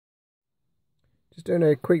Just doing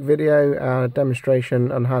a quick video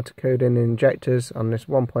demonstration on how to code in injectors on this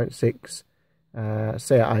 1.6 Seat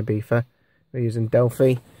Ibiza. We're using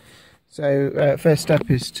DELPHI. So first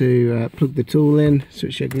step is to plug the tool in,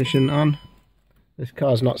 switch the ignition on. This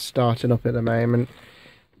car's not starting up at the moment.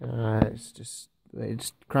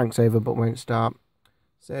 It cranks over but won't start.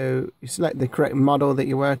 So you select the correct model that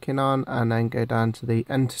you're working on and then go down to the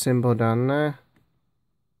enter symbol down there.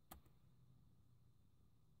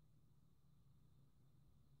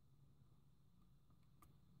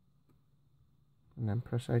 And then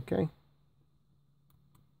press OK.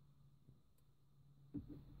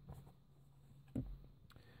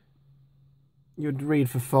 You'd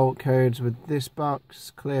read for fault codes with this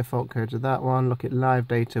box, clear fault codes with that one, look at live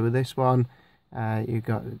data with this one. You've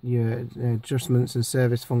got your adjustments and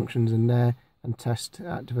service functions in there, and test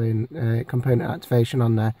activating component activation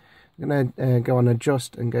on there. I'm going to go on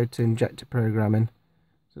adjust and go to injector programming.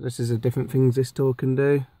 So this is the different things this tool can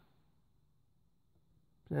do.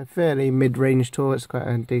 A fairly mid-range tool, it's quite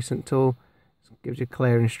a decent tool. It gives you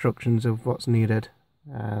clear instructions of what's needed.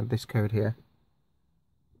 This code here.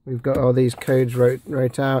 We've got all these codes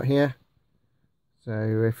wrote out here.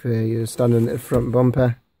 So if you're standing at the front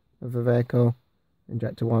bumper of a vehicle,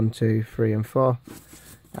 injector 1, 2, 3 and 4.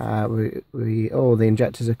 All the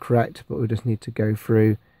injectors are correct, but we just need to go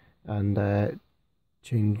through and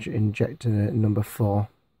change injector number 4.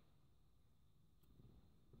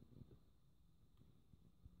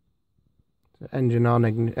 So engine on,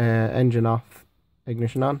 engine off,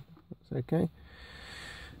 ignition on. That's okay.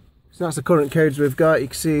 So that's the current codes we've got. You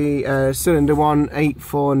can see cylinder 1,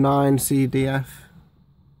 849 CDF,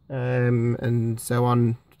 and so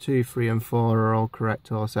on. 2, 3 and 4 are all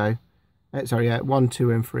correct also. Sorry, yeah, 1, 2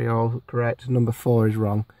 and 3 are all correct. Number 4 is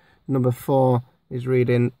wrong. Number 4 is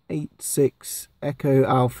reading 86 Echo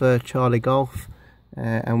Alpha Charlie Golf,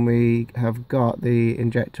 and we have got the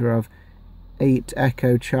injector of 8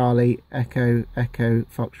 Echo Charlie Echo Echo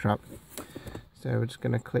Foxtrot. So we're just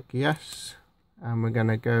going to click yes, and we're going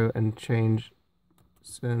to go and change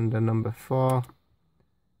cylinder number 4.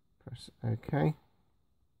 Press OK.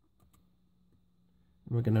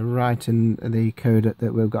 We're going to write in the code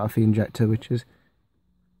that we've got for the injector, which is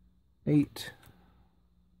 8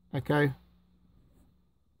 Echo.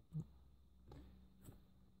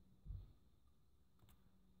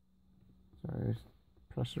 Sorry,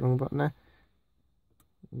 press the wrong button there.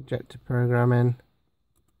 Injector programming.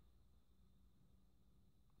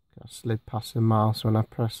 I slid past the mouse when I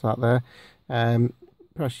press that there.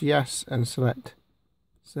 Press yes and select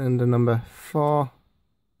cylinder number 4.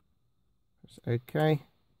 Press OK.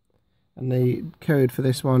 And the code for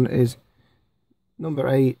this one is number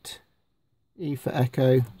 8, E for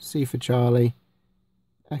Echo, C for Charlie,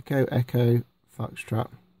 Echo Echo Foxtrot.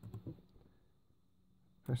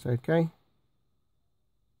 Press OK.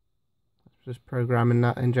 Just programming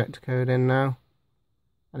that injector code in now,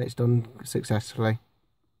 and it's done successfully.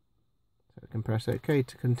 So we can press OK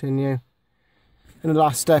to continue. And the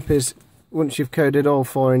last step is, once you've coded all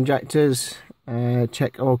 4 injectors,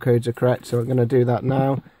 check all codes are correct. So we're going to do that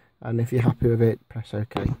now, and if you're happy with it, press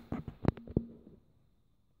OK.